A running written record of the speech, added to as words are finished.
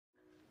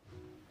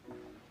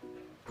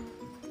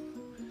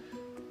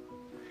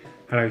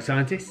Hello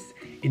scientists,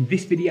 in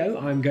this video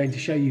I'm going to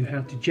show you how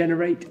to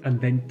generate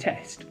and then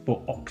test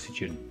for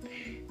oxygen.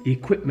 The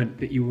equipment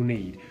that you will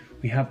need.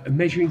 We have a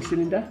measuring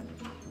cylinder,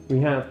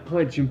 we have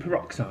hydrogen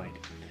peroxide,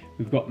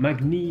 we've got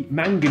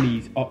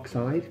manganese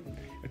oxide,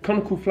 a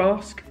conical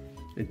flask,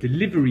 a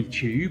delivery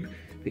tube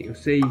that you'll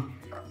see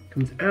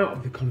comes out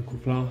of the conical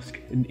flask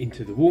and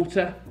into the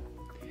water.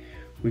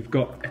 We've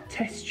got a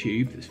test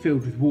tube that's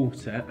filled with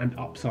water and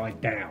upside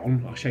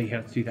down. I'll show you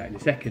how to do that in a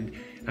second.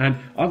 And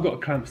I've got a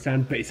clamp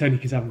stand, but it's only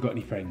because I haven't got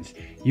any friends.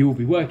 You will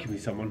be working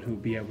with someone who will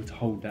be able to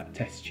hold that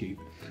test tube.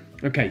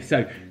 Okay,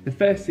 so the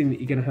first thing that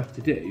you're going to have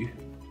to do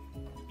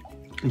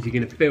is you're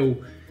going to fill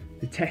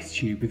the test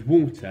tube with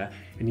water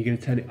and you're going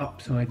to turn it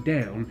upside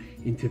down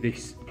into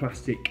this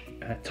plastic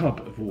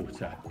tub of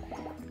water.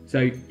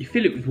 So you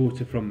fill it with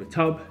water from the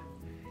tub,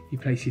 you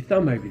place your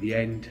thumb over the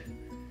end,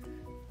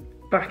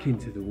 back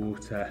into the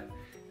water,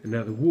 and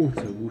now the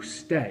water will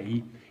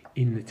stay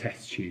in the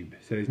test tube.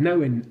 So there's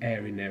no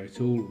air in there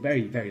at all,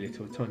 very, very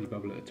little, a tiny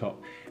bubble at the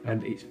top,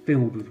 and it's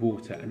filled with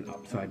water and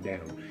upside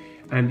down.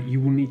 And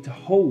you will need to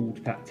hold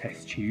that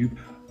test tube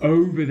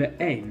over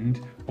the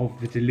end of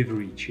the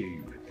delivery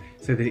tube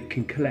so that it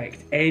can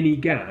collect any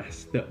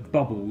gas that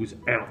bubbles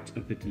out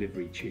of the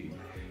delivery tube.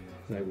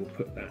 So we'll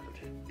put that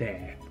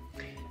there.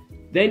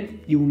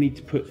 Then you will need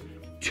to put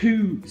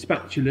 2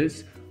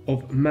 spatulas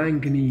of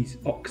manganese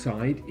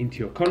oxide into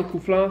your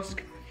conical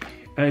flask,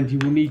 and you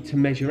will need to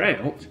measure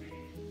out,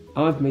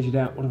 I've measured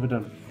out, what have I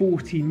done,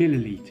 40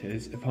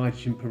 millilitres of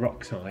hydrogen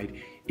peroxide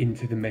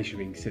into the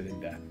measuring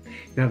cylinder.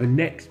 Now the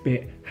next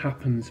bit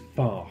happens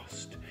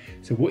fast.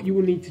 So what you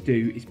will need to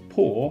do is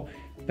pour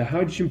the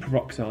hydrogen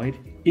peroxide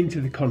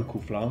into the conical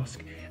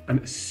flask,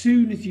 and as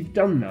soon as you've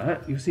done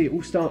that, you'll see it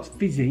all starts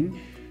fizzing.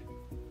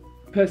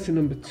 Person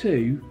number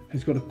 2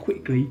 has got to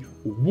quickly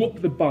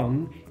whoop the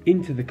bung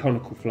into the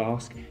conical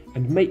flask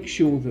and make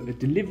sure that the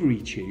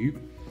delivery tube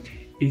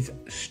is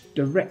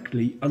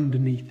directly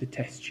underneath the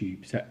test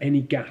tube so any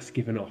gas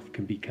given off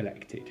can be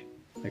collected.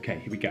 Okay,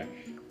 here we go.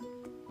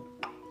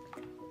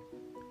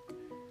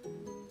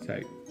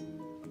 So,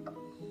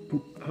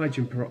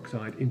 hydrogen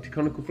peroxide into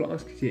conical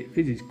flask, see it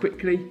fizzes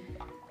quickly,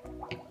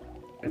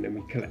 and then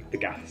we collect the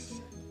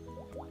gas.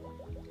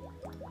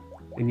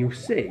 And you'll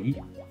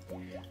see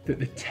that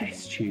the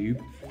test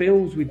tube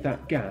fills with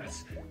that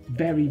gas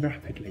very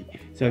rapidly.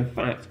 So in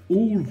fact,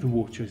 all of the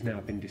water has now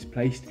been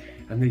displaced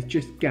and there's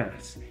just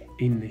gas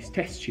in this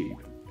test tube.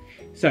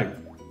 So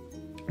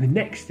the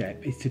next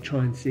step is to try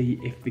and see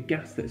if the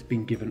gas that's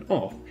been given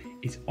off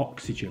is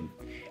oxygen.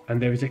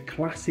 And there is a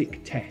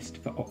classic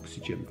test for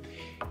oxygen.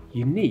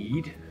 You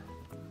need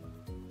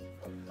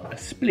a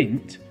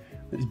splint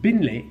that's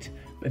been lit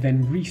but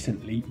then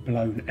recently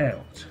blown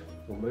out.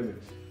 1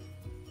 moment.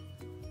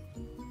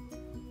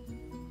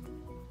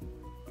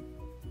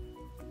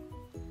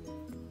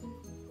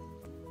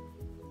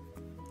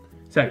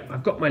 So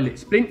I've got my lit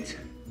splint,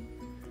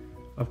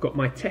 I've got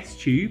my test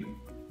tube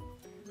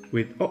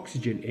with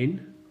oxygen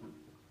in,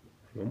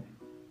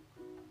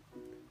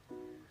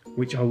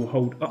 which I will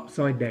hold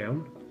upside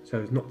down so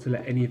as not to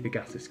let any of the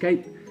gas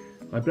escape.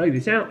 I blow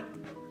this out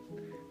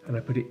and I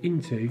put it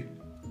into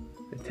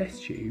the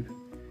test tube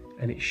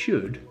and it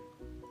should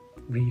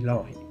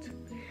relight.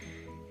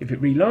 If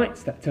it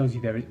relights, that tells you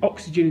there is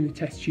oxygen in the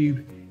test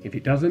tube. If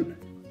it doesn't,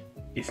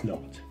 it's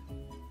not.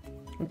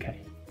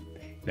 Okay.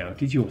 Now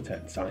it is your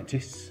turn,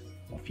 scientists.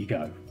 Off you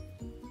go.